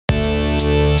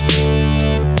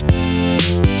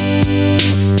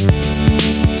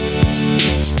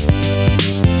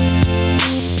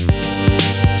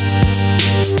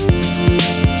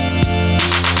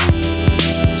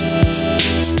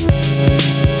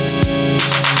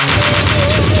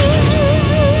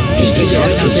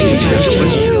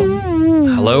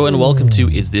Hello and welcome to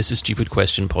Is This a Stupid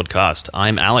Question podcast.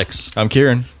 I'm Alex. I'm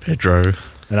Kieran. Pedro.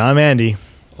 And I'm Andy.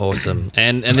 Awesome.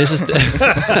 And this is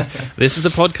this is the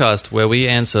podcast where we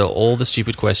answer all the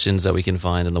stupid questions that we can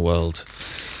find in the world.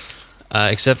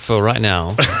 Except for right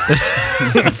now.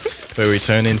 Where we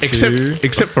turn into...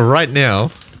 Except for right now,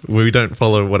 where we don't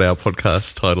follow what our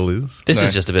podcast title is. This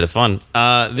is just a bit of fun.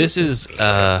 This is,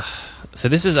 I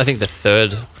think, the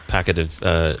third packet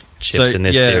of chips in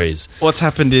this series. What's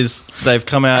happened is they've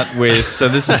come out with... So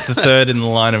this is the third in the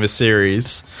line of a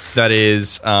series that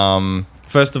is...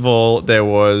 first of all, there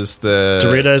was the...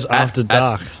 Doritos After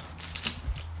Dark.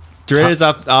 Doritos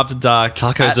After Dark.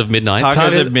 Tacos of Midnight.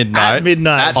 Tacos at midnight. At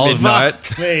midnight. At midnight.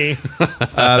 Fuck me.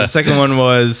 The second one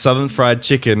was Southern Fried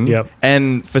Chicken. Yep.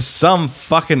 And for some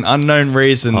fucking unknown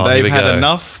reason, they've had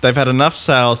enough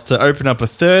sales to open up a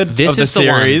third This of the is the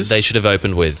series. one they should have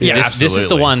opened with. Yeah, this is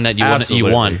the one that you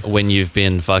Absolutely. want when you've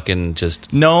been fucking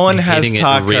just No one has hitting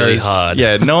tacos. it really hard.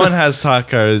 Yeah, no one has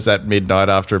tacos at midnight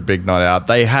after a big night out.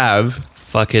 They have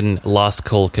fucking last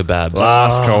call kebabs.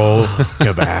 last call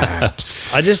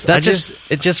kebabs.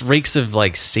 It just reeks of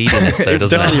like seediness though, It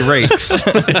doesn't definitely it? reeks.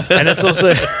 And it's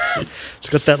also... It's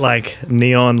got that, like,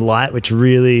 neon light, which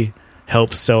really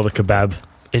helps sell the kebab.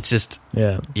 It's just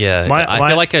Yeah. yeah. I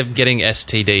feel like I'm getting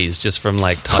STDs just from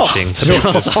like touching to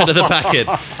the side of the packet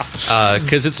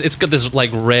because it's got this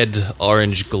like red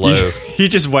orange glow. You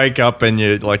just wake up and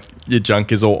your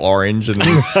junk is all orange and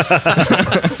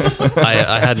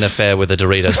I had an affair with the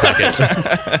Doritos packets.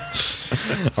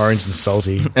 Orange and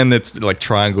salty. and it's like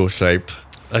triangle shaped.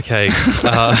 Okay,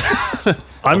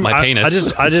 my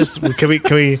penis.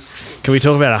 Can we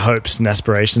talk about our hopes and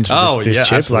aspirations for this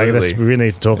chip? Absolutely. Like, we really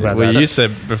need to talk about Well, that. you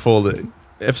said before the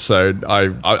episode,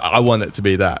 I want it to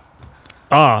be that.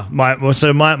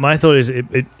 My thought is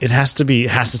it has to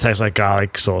taste like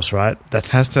garlic sauce, right? It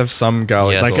has to have some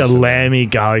garlic Yes. Like sauce. a lamby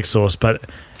garlic sauce, but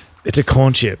it's a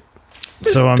corn chip.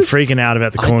 So I'm freaking out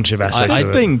about the corn chip aspect There's of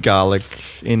it. been garlic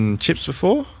in chips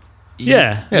before.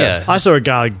 Yeah. I saw a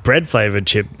garlic bread flavored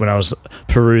chip when I was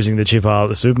perusing the chip aisle at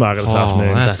the supermarket this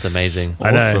afternoon. That's amazing.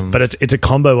 I know, awesome. but it's a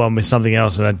combo one with something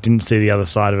else, and I didn't see the other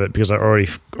side of it because I already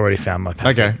found my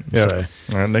packet. Okay, yeah. So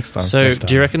All right, next time. So, Next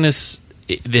do you time.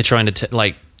 reckon they're trying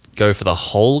to go for the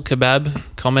whole kebab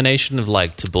combination of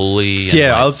like tabbouleh?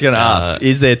 And I was going to ask: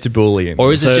 is there tabbouleh in?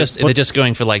 or is So it just what- they're just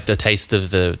going for like the taste of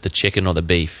the chicken or the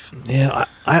beef? yeah,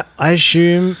 I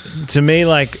assume to me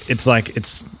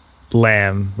it's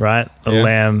lamb, right? A Yeah.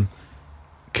 lamb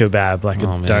kebab, like a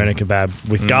Oh, man. doner kebab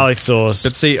with garlic sauce.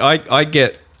 But see, I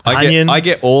get Onion. I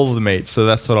get all of the meat, so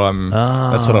that's what I'm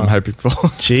hoping for.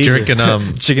 Jesus. Do you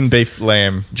reckon, Chicken, beef,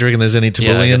 lamb. do you reckon there's any Yeah,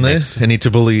 tabbouleh I in get there? mixed. Any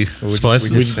tabbouleh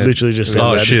spices? we said- literally just said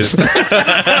Oh that. shit!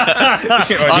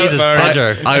 Jesus,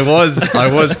 Pedro. I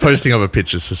was posting up a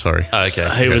picture, so sorry. Oh, okay.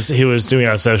 He was doing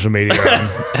our social media.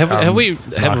 Have we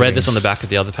marketing. read this on the back of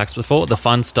the other packs before? The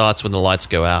fun starts when the lights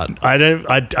go out. I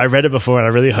read it before, and I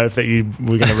really hope that you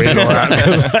were going to read it all out.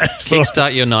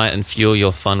 Kickstart your night and fuel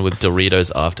your fun with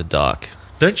Doritos After Dark.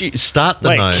 Don't you start the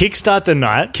Wait, night? kickstart the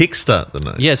night. Kickstart the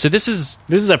night. Yeah, so this is,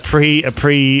 This is a pre.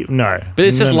 No, but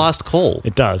it says No, last call.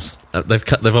 It does.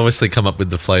 They've obviously come up with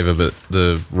the flavor, but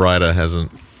the writer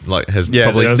hasn't. Probably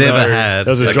There was never no- had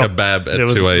there was a a drop- kebab There at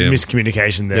was 2 a.m.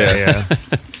 miscommunication there. Yeah,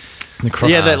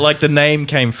 Yeah, that like the name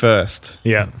came first,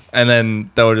 yeah. and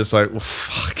then they were just like, well,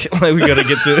 "Fuck, like, we got to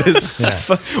get to this.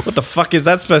 What the fuck is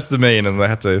that supposed to mean?" And they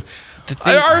had to.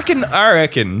 I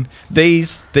reckon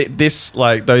those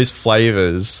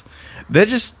flavors. They're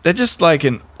just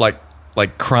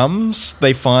like crumbs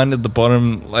they find at the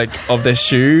bottom like of their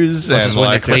shoes, Or and just when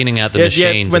like, they're cleaning out the yeah,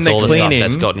 machines, when it's they're all the cleaning,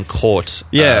 stuff that's gotten caught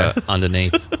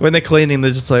underneath. when they're cleaning,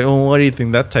 they're just like, "Oh, what do you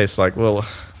think that tastes like?" Well,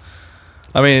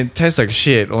 I mean, it tastes like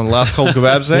shit on last cold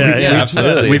kebabs. Then, Yeah,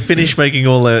 absolutely. We finished making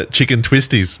all the chicken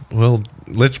twisties. Well,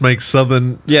 let's make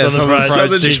southern. Southern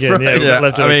fried chicken. Yeah, we got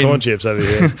leftover I mean, corn chips over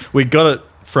here. we got it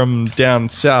from down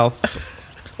south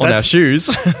on our That's- shoes.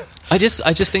 I just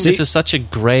think this is such a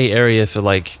grey area for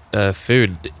like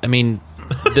food. I mean,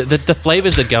 the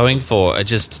flavors they're going for are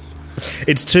just.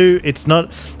 It's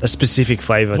not a specific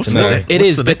flavor to No. me. It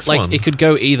What's is, the but next like one? it could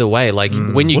go either way. Like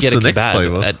when you What's get a the next kebab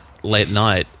flavour? at late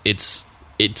night, it's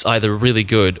either really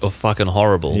good or fucking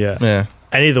horrible. Yeah. Yeah.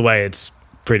 And either way, it's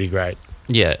pretty great.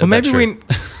 Yeah. Well, that's maybe true.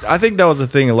 I think that was the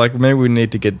thing. Like, maybe we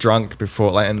need to get drunk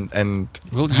before, like, and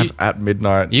Well, have at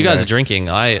midnight. You guys know. are drinking.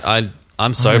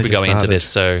 I'm sober just going into started. this,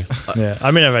 so Yeah. I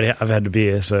mean, I've had a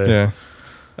beer, so Yeah.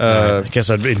 I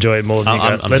guess I'd enjoy it more than you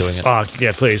I'm guys. doing it. Oh,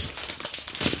 yeah, please.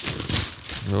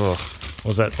 ugh.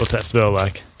 What's that smell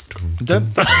like?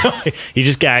 That- He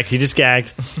just gagged.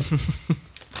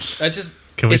 I just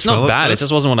Can we It's smell not it bad. It first?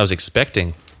 just wasn't what I was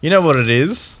expecting. You know what it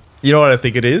is? You know what I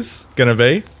think it is going to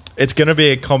be? It's going to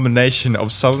be a combination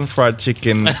of Southern Fried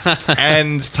Chicken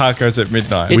and tacos at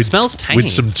midnight. It smells tangy.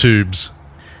 With some tubes.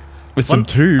 With some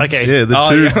tubes. Okay. Yeah,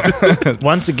 the tube. Yeah.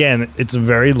 Once again, it's a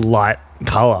very light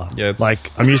color. Yeah, it's- like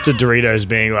I'm used to Doritos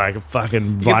being like fucking You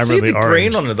can see vibrantly the orange.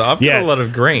 green on it, though. I've Yeah. got a lot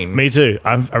of green. Me too.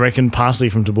 I reckon parsley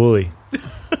from Tabbouleh.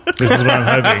 This is what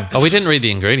I'm hoping. Oh, we didn't read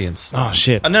the ingredients. Oh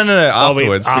shit! No,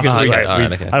 afterwards. because we, okay, all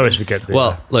right, okay. I always forget.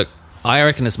 Well, look, I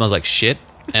reckon it smells like shit,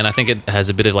 and I think it has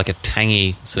a bit of like a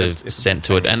tangy sort of scent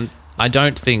to it. And I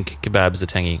don't think kebabs are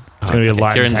tangy. It's gonna be a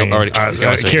light. Kieran's and tangy. already. All right,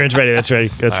 Kieran's Kieran's ready. That's ready.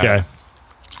 Let's All go. right.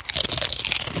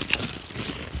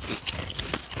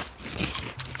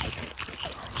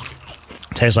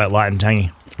 Tastes like light and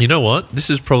tangy. You know what? This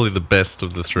is probably the best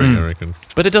of the three, I reckon.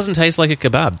 But it doesn't taste like a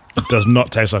kebab. It does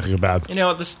not taste like a kebab. You know,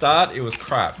 at the start, it was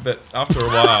crap, but after a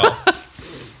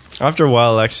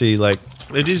while, actually, like,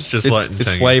 It is just light and its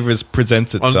tangy. flavors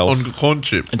presents on, itself. on corn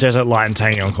chip. It tastes like light and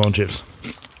tangy on corn chips.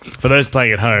 For those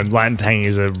playing at home, light and tangy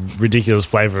is a ridiculous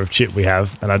flavour of chip we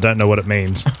have, and I don't know what it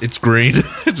means. It's green.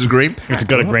 It's a green. It's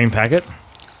got a green packet.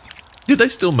 Do they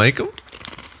still make them?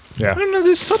 Yeah, I don't know,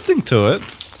 there's something to it.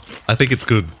 I think it's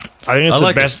good. I think it's I the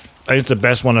like best. I think it's the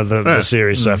best one of the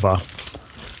series so far.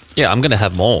 Yeah, I'm going to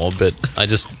have more, but I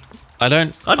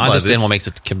don't I'd buy understand this. what makes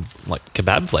it like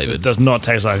kebab It flavored. does not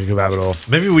taste like a kebab at all.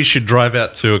 Maybe we should drive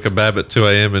out to a kebab at 2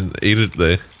 a.m. and eat it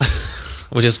there.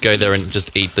 We'll just go there and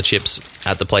just eat the chips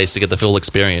at the place to get the full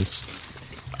experience.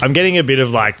 I'm getting a bit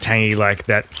of like tangy, like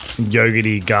that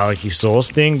yogurty, garlicky sauce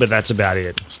thing, but that's about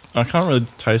it. I can't really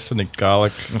taste any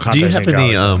garlic. I can't Do you taste have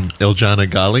any garlic. El Jana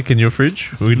garlic in your fridge?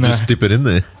 We can just dip it in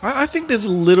there. I think there's a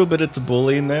little bit of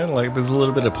tabbouleh in there. Like, there's a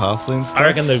little bit of parsley and stuff. I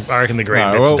reckon the green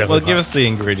No, bits well, are definitely give us the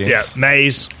ingredients. yeah,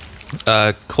 maize.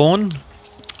 Corn,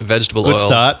 vegetable Good oil.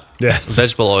 start. Yeah,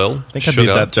 Vegetable oil, I think I sugar.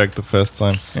 did that joke the first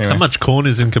time. Anyway. How much corn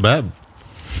is in kebab?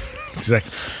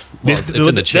 exactly. Well, it's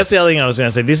in the chip. That's the other thing I was going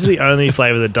to say. This is the only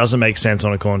flavour that doesn't make sense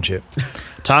on a corn chip.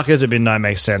 Tacos at midnight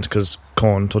makes sense because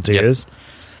corn tortillas.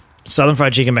 Southern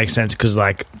fried chicken makes sense because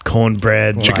like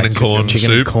cornbread, Chicken like, and corn chicken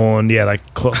soup. and corn, yeah,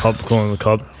 like corn on the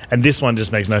cob. And this one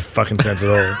just makes no fucking sense at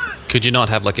all. Could you not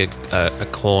have like a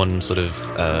corn sort of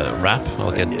wrap?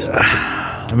 Like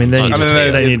I mean, then you I just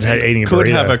mean, then you'd hate eating a could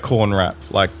burrito. have a corn wrap,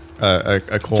 like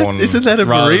a corn. Isn't that a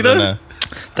rather burrito? than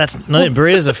That's no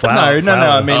burritos are flour. No.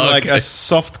 I mean, Oh, like okay. a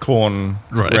soft corn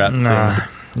Right. wrap Nah. thing.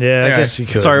 Yeah, I Okay. guess you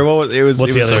could. Sorry, what was it? Was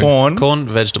What's it the was other corn? corn,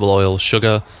 vegetable oil,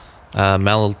 sugar,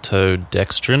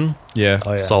 maltodextrin, Yeah.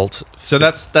 Oh, yeah. salt. So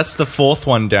that's the fourth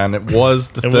one down. It was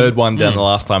the It third was- one down the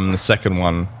last time, and the second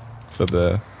one for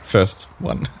the first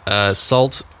one.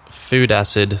 Salt, food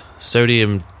acid,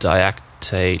 sodium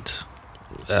diactate,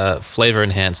 flavor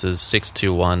enhancers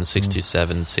 621,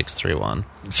 627, 631.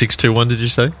 621, did you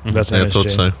say? That's Yeah, I thought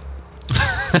MSG.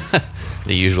 so.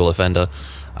 The usual offender.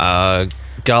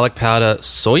 Garlic powder,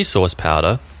 soy sauce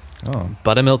powder, Oh,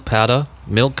 buttermilk powder,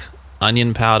 milk,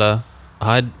 onion powder,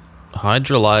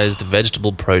 hydrolyzed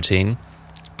vegetable protein,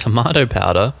 tomato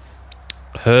powder,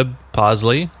 herb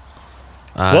parsley.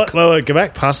 What? Wait, go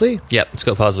back. Parsley? Yep, it's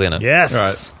got parsley in it.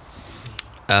 Yes.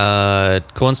 Right.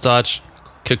 Cornstarch,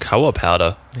 cocoa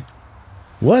powder.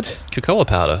 What? Cocoa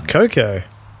powder. Cocoa.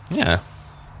 Yeah.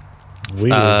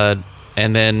 Weird.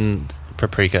 And then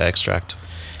paprika extract.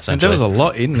 And there was a Essentially.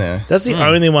 lot in there. That's the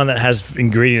only one that has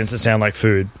ingredients that sound like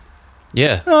food.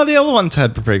 Yeah. Oh, the other ones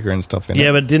had paprika and stuff in Yeah,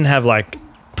 it. but it didn't have like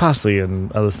parsley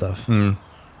and other stuff.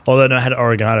 Although no, it had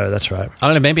oregano. That's right. I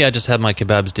don't know. Maybe I just have my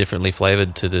kebabs differently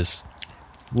flavored to this.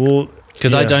 Well,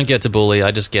 Because I yeah. don't get tabbouleh.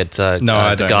 I just get I the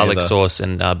don't garlic either. sauce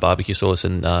and barbecue sauce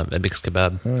and a mixed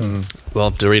kebab.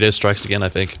 Well, Doritos strikes again, I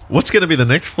think. What's going to be the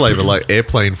next flavor? Like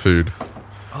airplane food?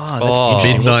 Oh, that's Oh.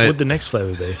 interesting. What Midnight. would the next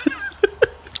flavour be?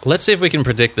 Let's see if we can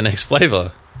predict the next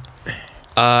flavor.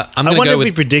 I'm I going to wonder go if we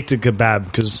with predicted kebab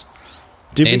because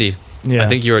Andy. Yeah. I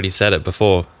think you already said it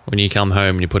before. When you come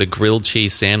home and you put a grilled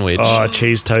cheese sandwich, Oh,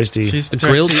 cheese toasty. Cheese a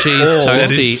grilled toasty cheese or- That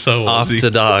toasty is so Aussie. after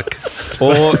dark.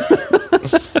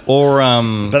 or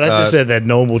But I just said that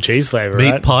normal cheese flavour,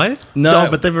 Meat right? pie? No.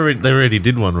 but they already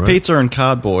did one, right? pizza and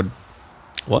cardboard.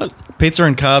 What? Pizza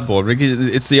and cardboard. Because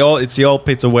it's the old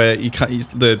pizza where you can't.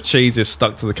 The cheese is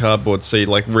stuck to the cardboard, so you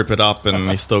like rip it up and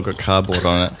you still got cardboard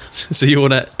on it. So you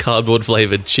want a cardboard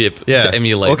flavored chip Yeah, to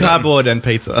emulate or that? cardboard and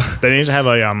pizza. They need to have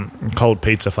a cold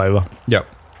pizza flavour. Yep,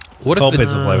 What cold if the,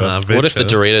 pizza flavor. what if the Veggie.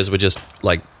 Doritos were just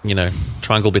like,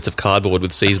 triangle bits of cardboard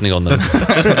with seasoning on them?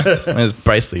 That's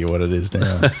basically what it is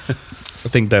now. I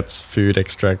think that's food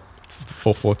extract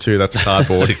 442. That's a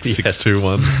cardboard.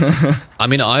 661. I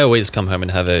mean, I always come home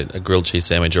and have a grilled cheese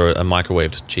sandwich or a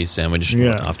microwaved cheese sandwich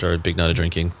Yeah. after a big night of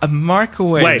drinking. A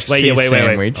microwave cheese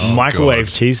sandwich. Oh, Microwave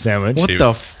God. cheese sandwich. What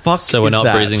the fuck? So we're is not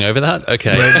that? breezing over that?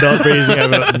 Okay. We're not breezing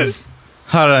over.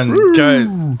 Hold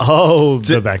on. Oh,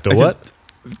 the back door. What?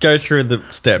 Go through the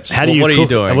steps. How do you? What are cook? you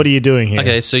doing? What are you doing here?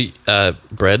 Okay, so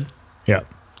bread, Yeah.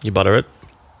 you butter it,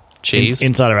 cheese,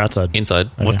 Inside or outside?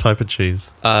 inside, What type of cheese?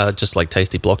 just like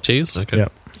tasty block cheese. Okay. Yeah.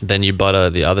 Then you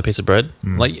butter the other piece of bread.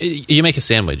 Like you make a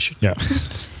sandwich, Yeah.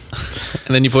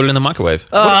 and then you put it in the microwave.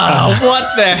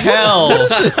 What the hell?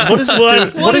 What is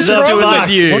What is it wrong doing with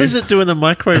you? What does it do in the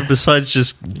microwave besides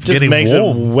just getting makes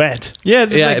warm? it wet. Yeah,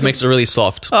 it Yeah, it makes it really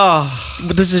soft.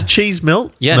 But does the cheese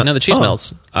melt? Yeah, no, the cheese Oh.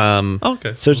 melts.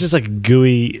 Okay. So it's just like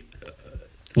gooey.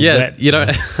 Yeah, wet. you don't.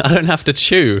 I don't have to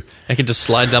chew. I can just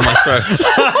slide down my throat.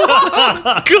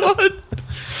 God.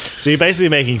 So you're basically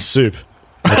making soup.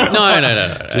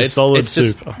 No. Just solid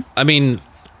soup. I mean,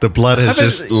 The blood has How about-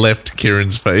 just left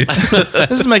Kieran's face.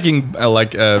 This is making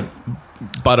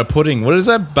butter pudding. What is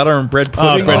that? Butter and bread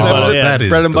pudding? bread and Whatever. butter, yeah. That is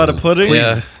Bread and butter del- pudding.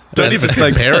 yeah. Don't And- even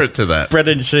compare it to that. Bread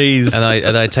and cheese.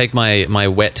 And I take my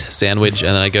wet sandwich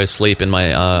and then I go sleep in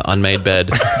my unmade bed.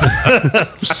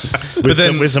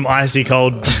 With some icy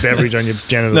cold beverage on your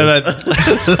genitals. No,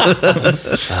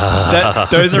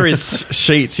 those are his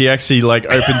sheets. He actually like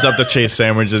opens up the cheese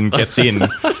sandwich and gets in.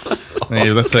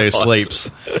 And that's how he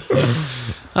sleeps.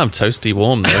 I'm toasty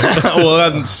warm though. Well,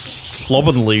 that's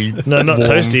slovenly. No, not warm.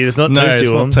 toasty. It's not No, toasty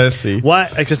it's warm. not toasty. Why?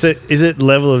 Okay, so is it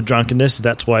level of drunkenness?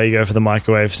 That's why you go for the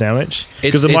microwave sandwich?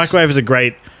 Because the It's- microwave is a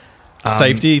great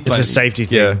Safety. It's a safety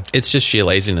thing. Yeah. It's just sheer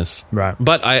laziness. Right.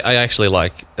 But I actually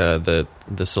like the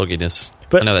sogginess.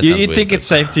 But I know that You sounds weird, think but- it's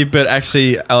safety, but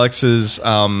actually Alex's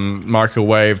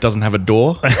microwave doesn't have a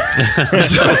door. So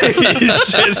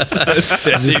he's just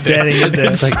standing, Just standing in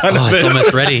there. It's like, oh, it's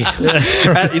almost ready.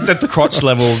 It's at the crotch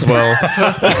level as well.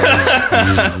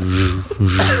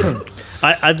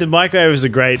 The microwave is a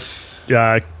great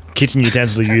kitchen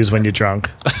utensil to use when you're drunk.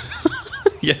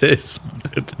 Yeah, it is.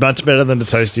 It's much better than the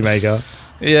toasty maker.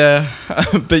 Yeah,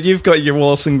 but you've got your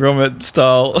Wallace and Gromit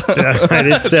style. And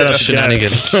it's set up to go.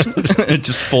 Shenanigans. It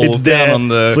just falls It's down there, on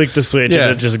the. flick the switch, Yeah.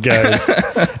 and it just goes.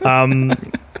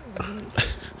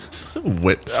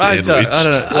 Wet I sandwich. don't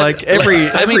know. Like every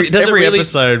does every it really,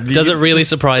 episode, does it really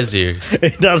surprise you?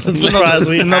 It doesn't surprise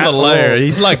me. Another at layer. all.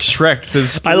 He's like Shrek.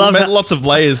 There's I love how- lots of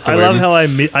layers to I him. love how I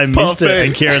missed it, Perfect.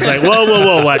 and Kieran's like,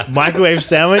 whoa, what, microwave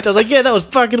sandwich? I was like, yeah, that was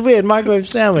fucking weird, microwave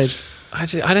sandwich. I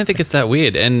don't think it's that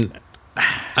weird. And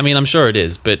I mean, I'm sure it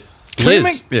is. But you Liz,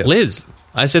 make- yes. Liz,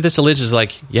 I said this to Liz. Is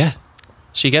like, yeah,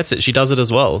 she gets it. She does it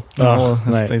as well. well,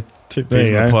 mate. that's two There peas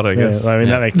you in the go. pot, I guess. Yeah, I mean,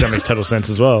 Yeah. that makes total sense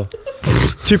as well.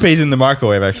 2 peas in the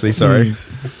microwave, actually. Sorry.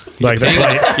 Like that's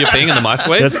why, You're peeing in the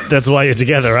microwave. that's why you're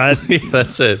together, right?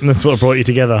 That's it. That's what brought you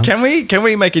together. Can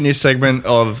we make a new segment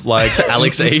of like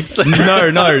Alex eats. no,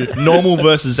 normal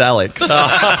versus Alex.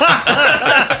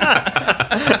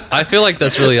 I feel like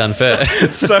that's really unfair.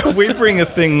 So we bring a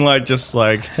thing like just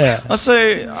like Yeah. I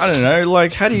say I don't know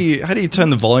like how do you turn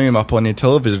the volume up on your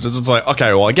television? It's just like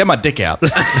okay, well I get my dick out and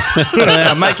then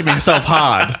I'm making myself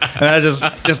hard and I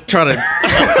just try to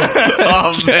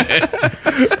Oh, man.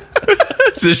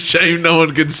 It's a shame no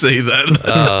one could see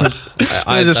that.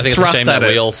 I just think it's a thrust shame at that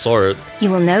we it. all saw it. You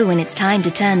will know when it's time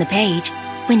to turn the page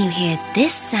when you hear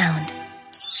this sound.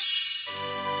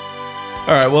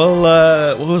 All right,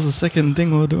 well what was the second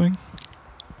thing we were doing?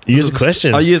 Use a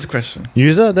question. Oh, use a question.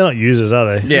 User? They're not users,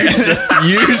 are they? Yeah.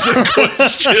 Use a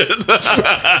question.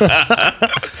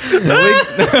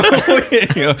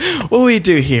 What we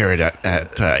do here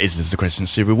at Is This the Question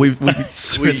Stupid? We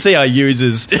see our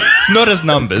users not as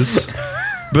numbers,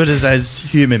 but as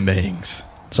human beings.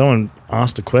 Someone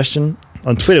asked a question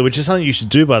on Twitter, which is something you should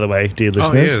do, by the way, dear Oh,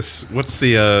 listeners. yes. What's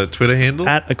the Twitter handle?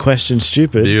 At a question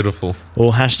stupid, Beautiful.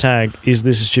 or hashtag is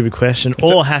this a stupid question,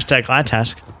 or hashtag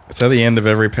iTask. It's at the end of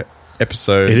every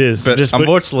episode. It is. But Just put-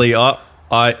 unfortunately, I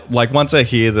like once I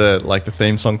hear the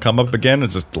theme song come up again, I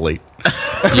just delete.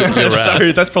 You're right.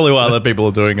 So that's probably what other people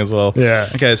are doing as well. Yeah.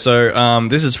 Okay, so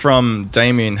this is from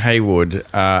Damien Haywood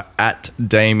at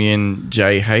Damien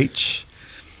JH.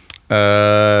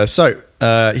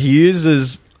 He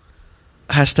uses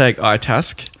hashtag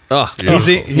iTask. Oh, He's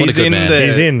in, what a he's good in man. the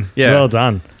He's in. Yeah. Well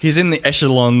done. He's in the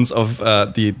echelons of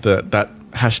that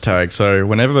hashtag. So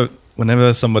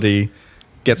whenever somebody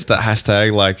gets that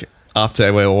hashtag, like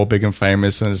after we're all big and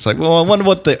famous, and it's like, well, I wonder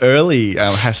what the early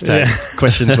hashtag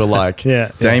questions were like.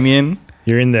 Yeah. Damien,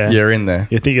 You're in there. You're in there.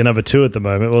 You think you're number 2 at the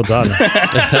moment. Well done.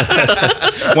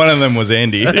 One of them was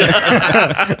Andy.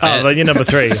 Then you're number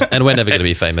 3. And we're never going to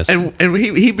be famous. And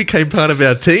he became part of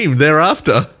our team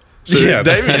thereafter. So, Yeah.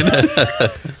 Damien,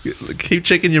 keep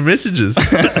checking your messages.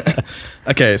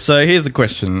 Okay, so here's the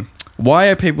question. Why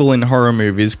are people in horror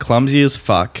movies clumsy as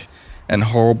fuck and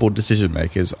horrible decision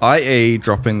makers, i.e.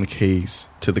 dropping the keys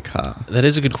to the car? That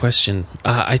is a good question.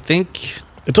 I think...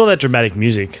 It's all that dramatic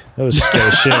music. That was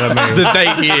scared shit out of me. That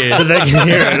they hear. That they can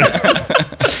hear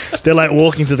it. They're like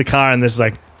walking to the car and there's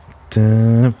like,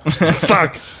 "Dun."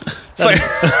 Fuck.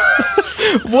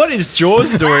 What is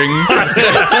Jaws doing?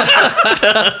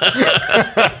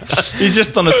 He's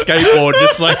just on a skateboard,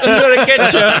 just like, I'm going to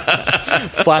get you.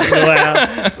 Flapping around.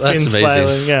 That's fins amazing.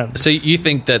 flailing, yeah. So you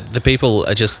think that the people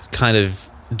are just kind of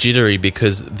jittery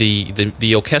because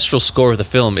the orchestral score of the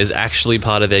film is actually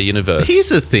part of their universe? Here's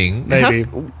the thing. Maybe.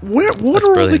 What That's are all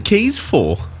the brilliant. keys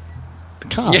for?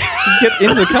 Car. Get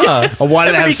in the car. Or why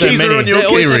do they How have so many keys are many? on your They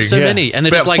always have keyring? so Yeah. many, and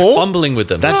they're just About like 4? fumbling with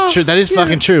them. That's true. That is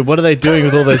fucking true. What are they doing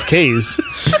with all those keys?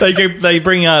 They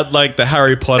bring out like the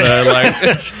Harry Potter, like,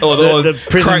 or The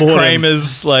prison warden.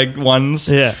 Kramer's like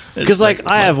ones. Yeah. Because like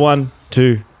I have 1,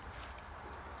 2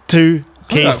 keys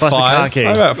plus a car key.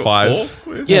 I got 5.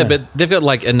 Yeah, but they've got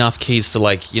like enough keys for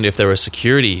like, you know, if they're a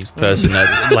security person,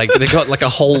 that, like they've got like a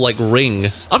whole like ring.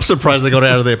 I'm surprised they got it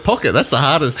out of their pocket. That's the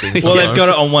hardest thing. Well, they've got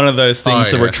it on one of those things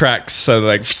Oh, that yeah. retracts, so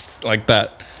like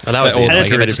that. Oh, that would be all like, if it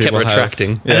security just kept people have.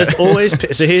 retracting. And it's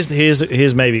always so.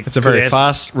 Here's maybe It's a very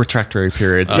fast retractory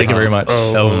period. Thank you very much.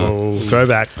 Oh,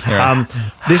 throwback. Yeah.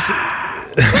 This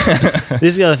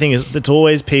is the other thing is it's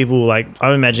always people like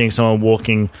I'm imagining someone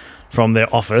walking from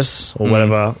their office or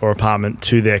whatever or apartment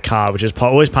to their car, which is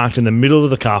always parked in the middle of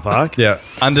the car park. Yeah,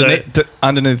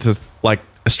 underneath is like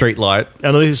a street light.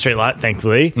 Underneath the street light,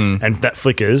 thankfully, and that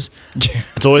flickers.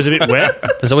 It's always a bit wet.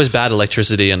 There's always bad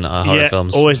electricity in horror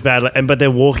films. Always bad. But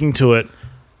they're walking to it,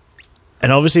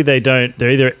 and obviously they don't.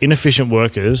 They're either inefficient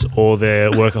workers or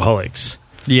they're workaholics.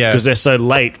 Yeah, Because they're so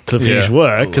late to finish Yeah.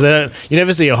 work. Because they don't. You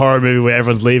never see a horror movie where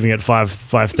everyone's leaving at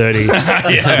 5:30.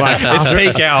 After,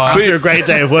 peak hour. after a great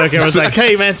day of work, everyone's like,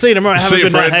 "Hey man, see you tomorrow. Have See a you,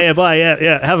 good night. Fred." Hey, bye.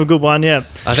 Yeah, have a good one. Yeah."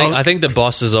 I think the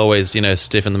boss is always, you know,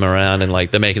 stiffing them around and like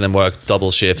they're making them work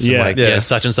double shifts. Yeah. And like, Yeah.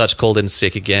 such and such called in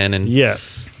sick again. And, Yeah.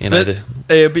 you know, But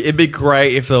it'd be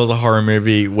great if there was a horror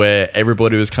movie where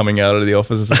everybody was coming out of the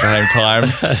office at the same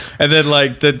time, and then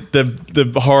like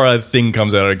the horror thing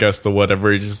comes out, I guess, or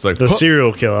whatever. He's just like The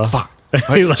serial killer. fuck.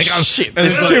 He's like, Shit,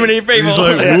 there's too many people. He's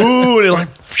like, ooh, and they're like,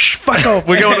 fuck off.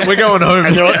 We're going home.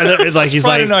 and it's like he's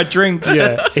Friday like, night drinks.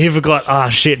 yeah, he forgot.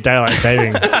 Shit, daylight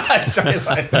saving.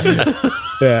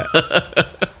 Yeah.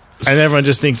 And everyone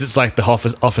just thinks it's like the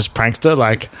office prankster,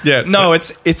 like Yeah, no,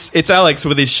 it's Alex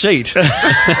with his sheet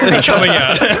coming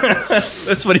out.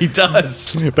 That's what he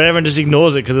does. but everyone just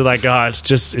ignores it because they're like, it's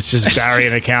just Barry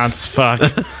and accounts. Fuck.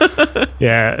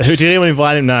 Yeah. Did anyone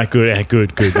invite him? No, good.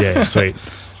 Yeah, sweet.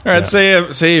 All right,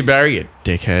 see you, Barry, you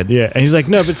dickhead. Yeah, and he's like,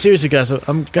 no, but seriously, guys,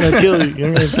 I'm gonna kill you.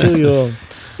 I'm gonna kill you all.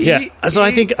 Yeah, so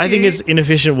I think it's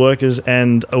inefficient workers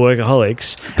and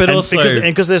workaholics, But and also-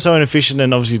 because they're so inefficient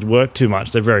and obviously work too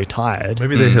much, they're very tired.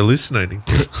 Maybe they're hallucinating.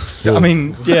 I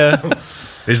mean, yeah.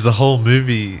 Is the whole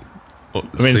movie... I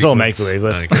mean, it's all make-believe,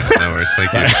 let's- Okay, no worries.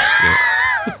 Thank you. Yeah.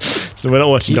 So we're not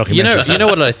watching you documentaries. know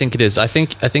what I think it is. I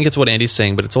think it's what Andy's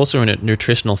saying, but it's also a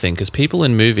nutritional thing because people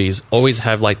in movies always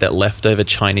have like that leftover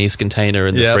Chinese container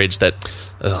in the Yep. fridge that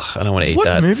I don't want to eat What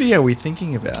that. movie are we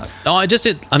thinking about? No, I'm just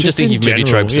thinking in of movie general.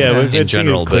 tropes Yeah, we're in thinking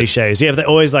general. of But cliches. Yeah, but they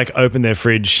always like open their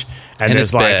fridge and And there's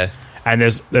it's like bare. and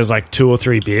there's like 2 or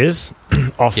 3 beers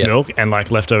off Yeah. milk and like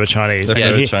leftover Chinese.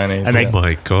 Leftover and Chinese, and yeah. Oh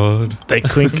my God. they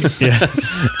clink. Yeah.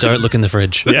 don't look in the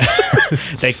fridge. Yeah,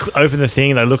 they open the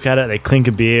thing, they look at it, they clink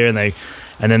a beer, and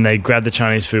then they grab the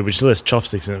Chinese food, which still has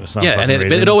chopsticks in it for some Yeah, fucking and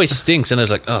reason. it always stinks, and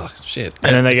there's like, oh shit,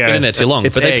 And then they it's go, been in there too long,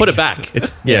 It's but they egg. put it back.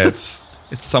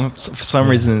 It's for some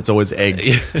reason it's always egg.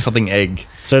 Something egg.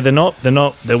 So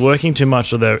they're working too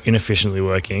much or they're inefficiently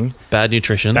working. Bad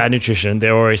nutrition. Bad nutrition.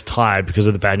 They're always tired because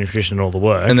of the bad nutrition and all the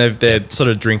work. And they're sort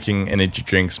of drinking energy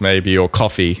drinks maybe or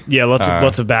coffee. yeah, lots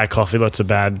of bad coffee, lots of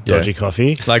bad dodgy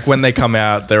coffee. Like when they come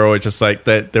out, they're always just like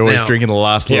they're always Now- drinking the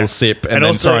last Yeah. little sip and then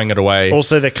also- throwing it away.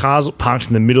 Also, their cars are parked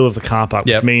in the middle of the car park,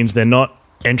 Yep. which means they're not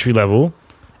entry level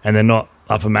and they're not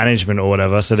upper management or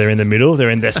whatever. So they're in the middle.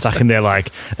 They're stuck in their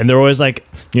like, and they're always like,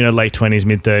 late 20s,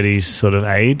 mid 30s sort of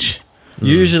age.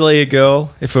 Usually a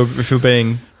girl, if we're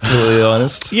being completely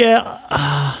honest.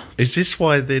 Yeah, Is this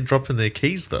why they're dropping their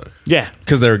keys though? Yeah.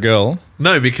 Because they're a girl.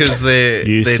 No, because they're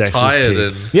Use sex as tired key.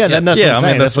 and That's Yeah, what I'm I mean,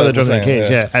 saying. that's That's why they're what dropping I'm their keys.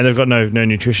 saying, Yeah, and they've got no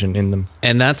nutrition in them.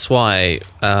 And that's why,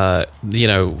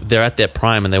 they're at their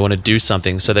prime and they want to do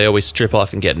something, so they always strip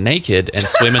off and get naked and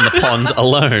swim in the pond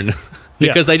alone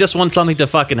because they just want something to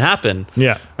fucking happen.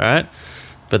 Yeah. Right?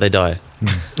 But they die.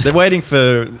 They're waiting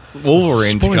for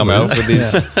Wolverine to come out with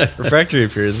his refractory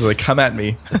periods. So they come at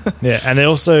me. Yeah, and they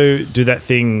also do that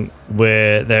thing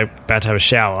where they're about to have a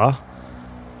shower,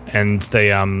 and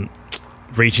they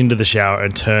reach into the shower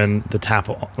and turn the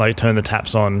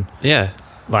taps on, Yeah.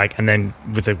 and then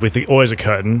with always a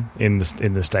curtain in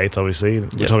the States. Obviously, we're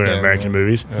talking about American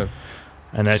movies,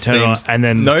 and they turn it on, and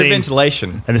then no steam,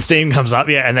 ventilation, and the steam comes up,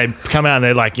 and they come out and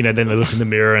they're like, then they look in the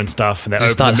mirror and stuff, and they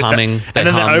start humming, and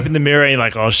then they open the mirror and you're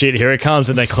like, oh shit, here it comes,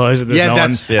 and they close it. There's no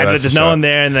one, there's no one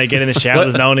there, and they get in the shower.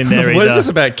 There's no one in there either. What is this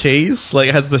about keys? Like,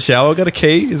 has the shower got a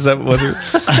key? Is that what?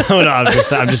 No,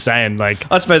 I'm just saying, like,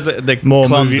 I suppose they're more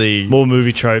clumsy. more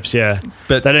movie tropes. Yeah,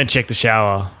 But- they don't check the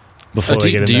shower before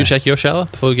they get in do you there. check your shower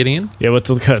before getting in? Yeah, what's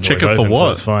the curtain? Check always it for open, so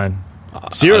what? it's fine.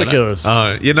 Serial killers.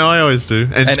 I always do.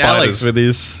 And And Alex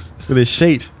spiders. with his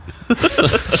sheet.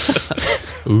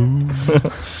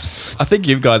 I think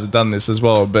you guys have done this as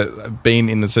well, but been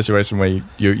in the situation where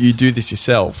you do this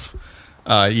yourself.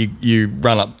 You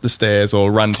run up the stairs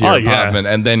or run to your apartment,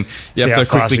 and then you See have how to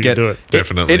quickly fast you get can do it.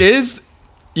 Definitely. It is.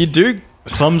 You do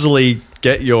clumsily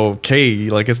get your key.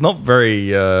 Like, it's not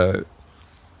very. Yeah.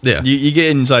 You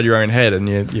get inside your own head and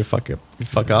you fuck up. You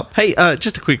fuck up. Hey,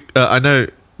 just a quick. I know.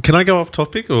 Can I go off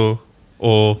topic or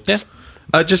Yeah.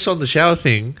 just on the shower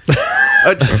thing?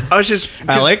 I was just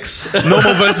Alex,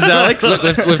 normal versus Alex.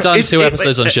 Look, we've done two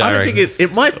episodes on I don't showering. think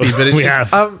it might be, but it's We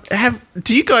just,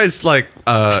 do you guys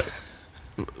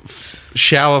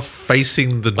shower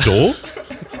facing the door?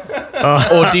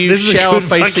 Or do you this is a shower good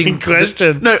facing fucking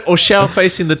question. or shower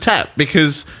facing the tap?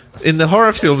 Because in the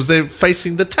horror films they're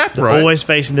facing the tap, right? Always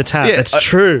facing the tap. Yeah, It's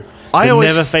true. I They're always-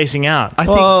 never facing out. I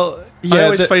think I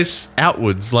always the- face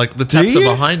outwards, like the taps you?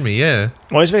 are behind me. Yeah.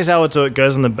 Always face outward, so it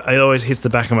goes on the. It always hits the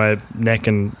back of my neck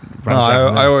and No, runs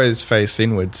down. I always face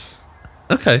inwards.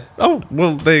 Okay. Oh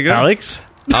well, there you go. Alex,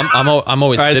 I'm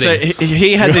always All right, so sitting.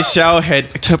 he has his shower head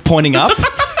pointing up.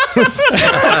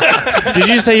 did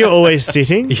you say you're always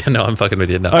sitting? Yeah, no, I'm fucking with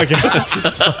you. No. Okay.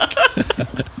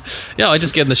 Yeah, I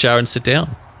just get in the shower and sit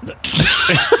down.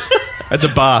 It's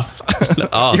a bath.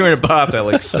 Oh. You're in a bath,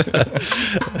 Alex.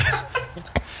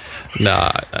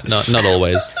 Nah, not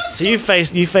always. So you face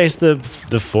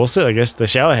the faucet, I guess, the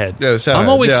shower head. Yeah, the shower I'm head.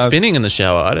 always Yeah. spinning in the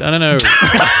shower. I don't know.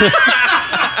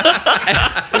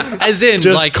 As in,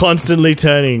 Just like, constantly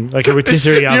turning like a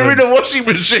rotisserie oven. You're in a washing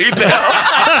machine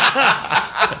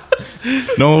now.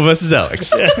 Normal versus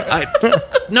Alex.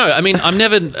 no. I mean, I'm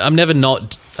never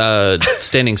not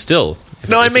standing still.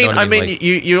 No, I If you know mean, what like-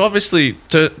 you obviously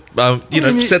set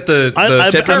the I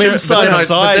temperature. mean, but side then to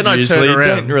side, then I usually. turn You around.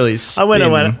 don't really I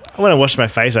spin. when I wash my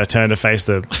face, I turn to face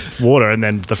the water and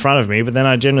then the front of me, but then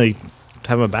I generally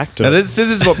have my back to Now, it. this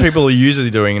is what people are usually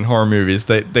doing in horror movies.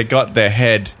 They got their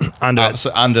head Under up, it.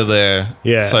 so under their...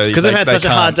 Yeah, so because they've had such a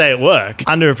hard can't- day at work,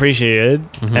 underappreciated,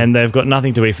 and they've got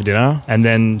nothing to eat for dinner, and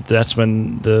then that's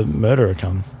when the murderer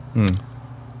comes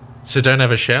So don't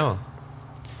have a shower.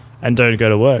 and don't go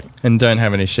to work. And don't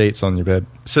have any sheets on your bed.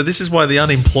 So this is why the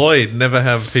unemployed never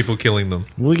have people killing them.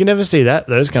 Well, you never see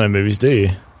those kind of movies, do you?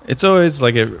 It's always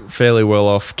like a fairly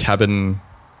well-off cabin-owning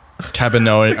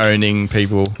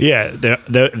people. Yeah,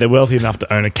 they're wealthy enough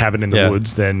to own a cabin in the Yeah.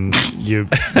 woods, then you're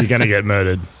going to get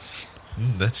murdered.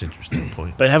 That's an interesting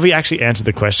point. But have we actually answered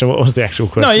the question? What was the actual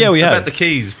question? No, yeah, we About have. the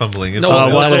keys fumbling. It's No,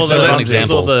 all- why It's they're all so the- clumsy. it's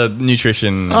all the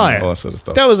nutrition Oh, and yeah. all that sort of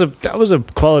stuff. That was a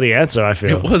quality answer, I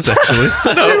feel. It was actually.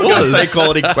 No, it I was was. say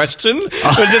quality question.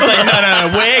 But just like,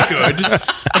 no, we're good.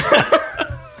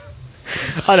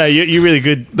 I know, you're really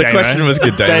good, The Damo. question was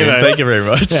good, Damien. Damo. Thank you very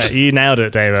much. Yeah, you nailed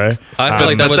it, Damo. I feel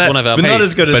like that was one of our. But not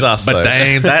as good as us, But though.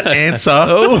 dang, that answer.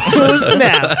 Oh,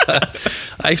 snap.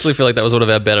 I actually feel like that was one of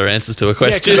our better answers to a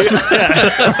question.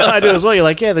 I do as well. You're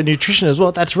like, yeah, the nutrition as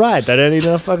well. That's right. They don't eat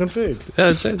enough fucking food.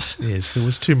 Yeah, that's it. Yes, there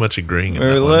was too much agreeing. In We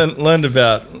that one. learned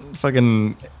about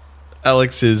fucking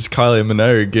Alex's Kylie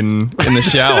Minogue in the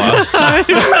shower.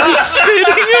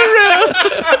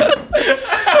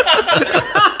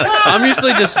 I'm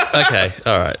usually just okay.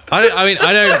 All right. I mean,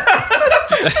 I don't.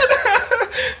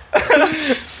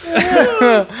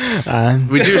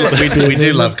 We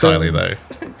do love Kylie though.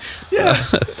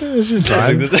 It's just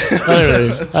fine.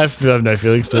 I have no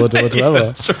feelings towards it whatsoever.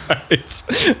 That's right.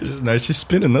 Just know she's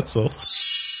spinning, that's all.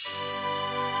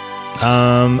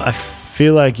 I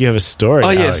feel like you have a story. Oh,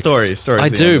 yeah, Alex. stories. I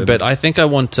do, but I think I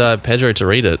want Pedro to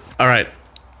read it. All right.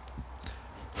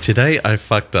 Today I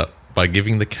fucked up by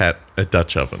giving the cat a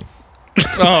Dutch oven.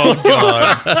 Oh,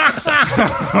 God.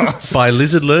 By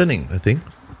Lizard Learning, I think.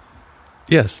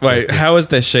 Yes. Wait, how is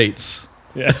their sheets?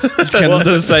 Yeah. Does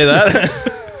it say that?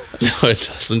 No, it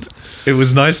doesn't. It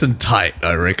was nice and tight,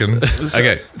 I reckon.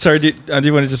 Okay. Sorry, do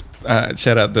you want to just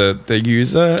shout out the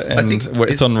user? And think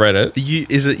it's on Reddit.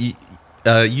 Is it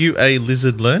UA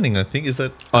Lizard Learning, I think? Is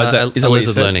that... Is it Lizard what you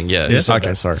said? Learning? Yeah. Yeah?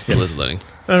 Okay, sorry. Lizard Learning.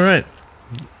 All right.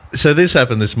 So this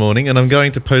happened this morning, and I'm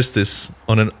going to post this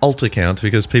on an alt account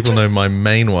because people know my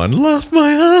main one. Laugh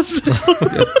my ass.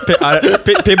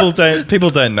 People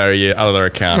don't know your other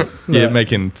account. You're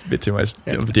making a bit too much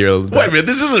of a deal. Wait a minute,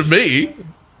 this isn't me.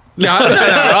 No,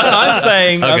 I'm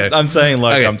saying, Okay. I'm saying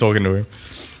like Okay. I'm talking to him.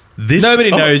 This Nobody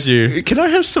knows you. Can I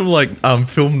have some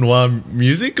film noir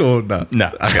music or no? No.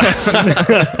 Okay.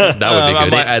 That would be I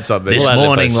good. might add something. This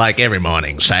morning, like every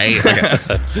morning, say. Okay.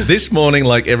 This morning,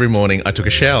 like every morning, I took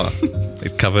a shower.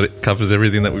 It covers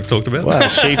everything that we've talked about. Wow,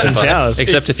 sheets and showers.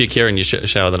 Except if you're Kieran, you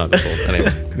shower the night before.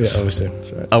 Anyway. Yeah, obviously.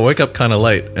 That's right. I woke up kind of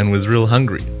late and was real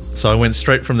hungry, so I went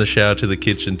straight from the shower to the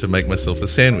kitchen to make myself a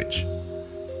sandwich.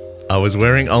 I was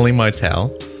wearing only my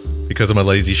towel because I'm a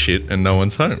lazy shit and no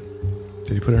one's home.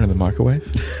 Did you put it in the microwave?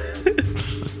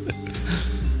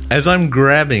 As I'm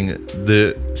grabbing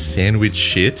the sandwich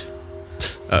shit,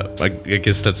 I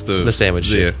guess that's the sandwich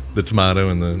shit. the tomato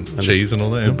and the cheese and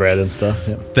all that. The bread and stuff.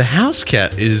 Yeah. The house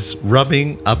cat is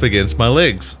rubbing up against my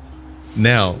legs.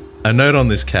 Now, a note on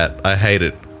this cat. I hate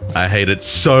it. I hate it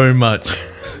so much.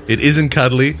 It isn't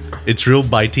cuddly. It's real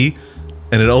bitey.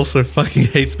 And it also fucking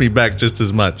hates me back just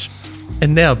as much.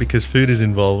 And now, because food is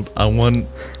involved,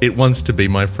 it wants to be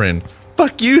my friend.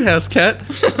 Fuck you, house cat.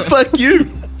 Fuck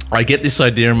you. I get this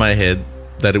idea in my head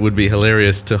that it would be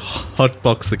hilarious to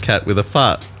hotbox the cat with a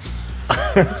fart.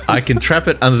 I can trap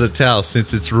it under the towel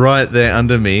since it's right there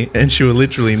under me, and she will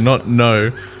literally not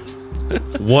know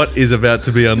what is about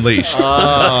to be unleashed. Oh,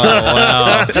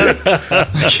 wow.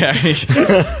 Okay.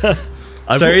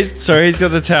 So he's got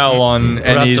the towel on and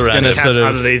Wrapped he's around going to it. sort of...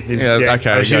 Underneath his, Yeah, yeah,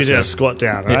 okay, I'm sure he's gotcha. going to squat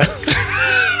down, right?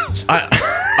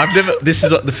 I've never. This is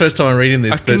the first time I'm reading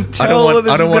this. I can but tell where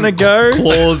this I don't is want gonna go.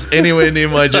 claws anywhere near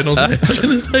my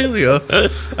genitalia.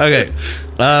 Okay.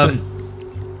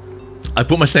 I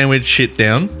put my sandwich shit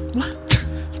down.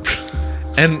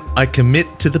 And I commit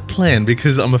to the plan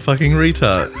because I'm a fucking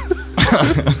retard.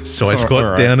 So I squat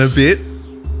Alright. down a bit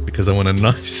because I want a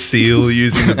nice seal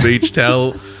using the beach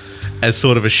towel as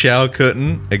sort of a shower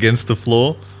curtain against the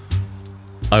floor.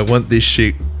 I want this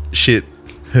shit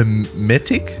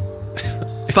hermetic.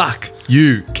 Fuck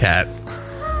you, cat.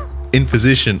 In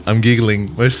position, I'm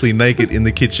giggling, mostly naked in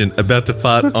the kitchen, about to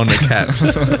fart on a cat.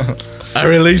 I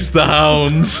release the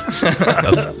hounds.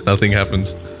 Nothing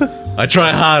happens. I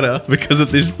try harder because at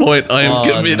this point I am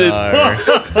committed.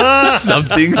 No.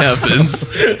 Something happens.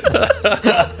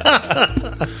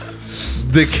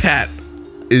 The cat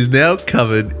is now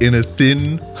covered in a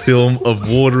thin film of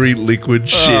watery liquid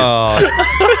shit.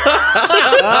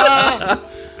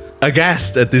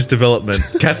 Aghast at this development,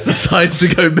 Cat decides to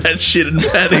go batshit and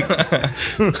panic.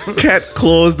 Cat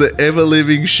claws the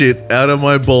ever-living shit out of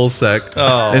my ballsack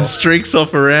and streaks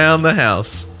off around the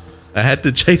house. I had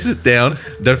to chase it down.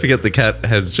 Don't forget the cat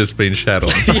has just been shat on.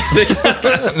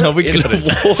 No, we got it.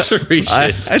 Watery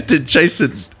I shit. had to chase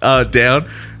it down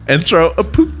and throw a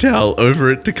poop towel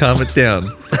over it to calm it down.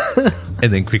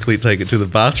 And then quickly take it to the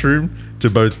bathroom to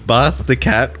both bath the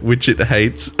cat, which it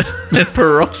hates, and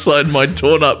peroxide my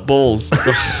torn up balls,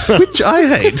 which I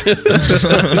hate.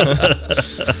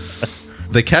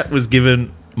 The cat was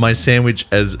given my sandwich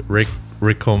as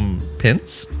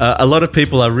recompense. A lot of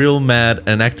people are real mad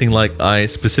and acting like I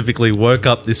specifically woke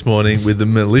up this morning with the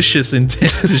malicious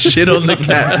intent to shit on the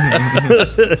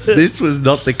cat. This was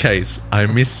not the case. I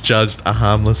misjudged a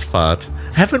harmless fart.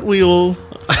 Haven't we all?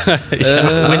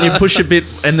 When you push a bit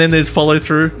and then there's follow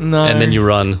through. No. And then you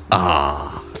run.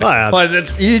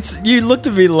 You looked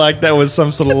at me like that was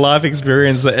some sort of life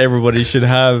experience that everybody should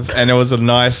have, and it was a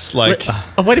nice, like...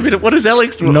 Oh, wait a minute. What is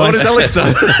Alex? What has Alex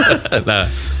done? No.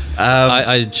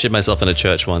 I shit myself in a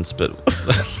church once, but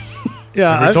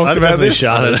Yeah, we talked about definitely this?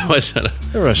 I don't Sharted. know. I don't know.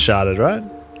 Everyone's sharted, right?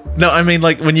 No, I mean,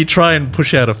 like, when you try and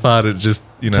push out a fart, it just,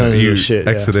 Turns you into shit,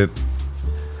 yeah. accident.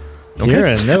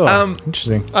 Kieran, never.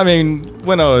 Interesting. I mean,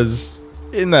 when I was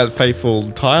in that fateful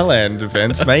Thailand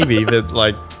event, maybe, but,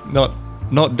 like, not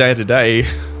day to day.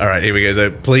 All right, here we go. So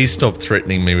please stop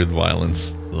threatening me with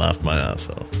violence. Laugh my ass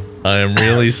off. I am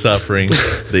really suffering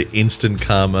the instant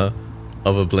karma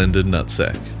of a blended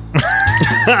nutsack.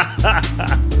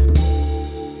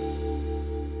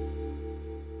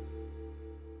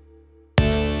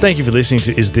 Thank you for listening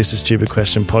to Is This a Stupid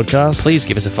Question podcast. Please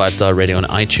give us a 5-star rating on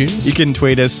iTunes. You can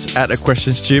tweet us at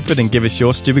 @AQuestionStupid and give us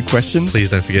your stupid questions. Please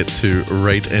don't forget to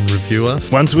rate and review us.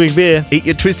 Once a week beer. Eat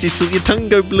your twisties till your tongue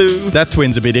go blue. That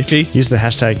twin's a bit iffy. Use the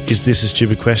hashtag Is This a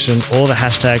Stupid Question or the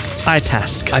hashtag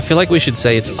iTask. I feel like we should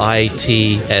say it's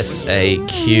ITSAQ.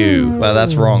 Well,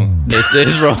 that's wrong.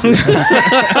 It's wrong.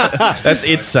 That's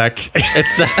it, Sack.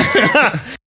 It's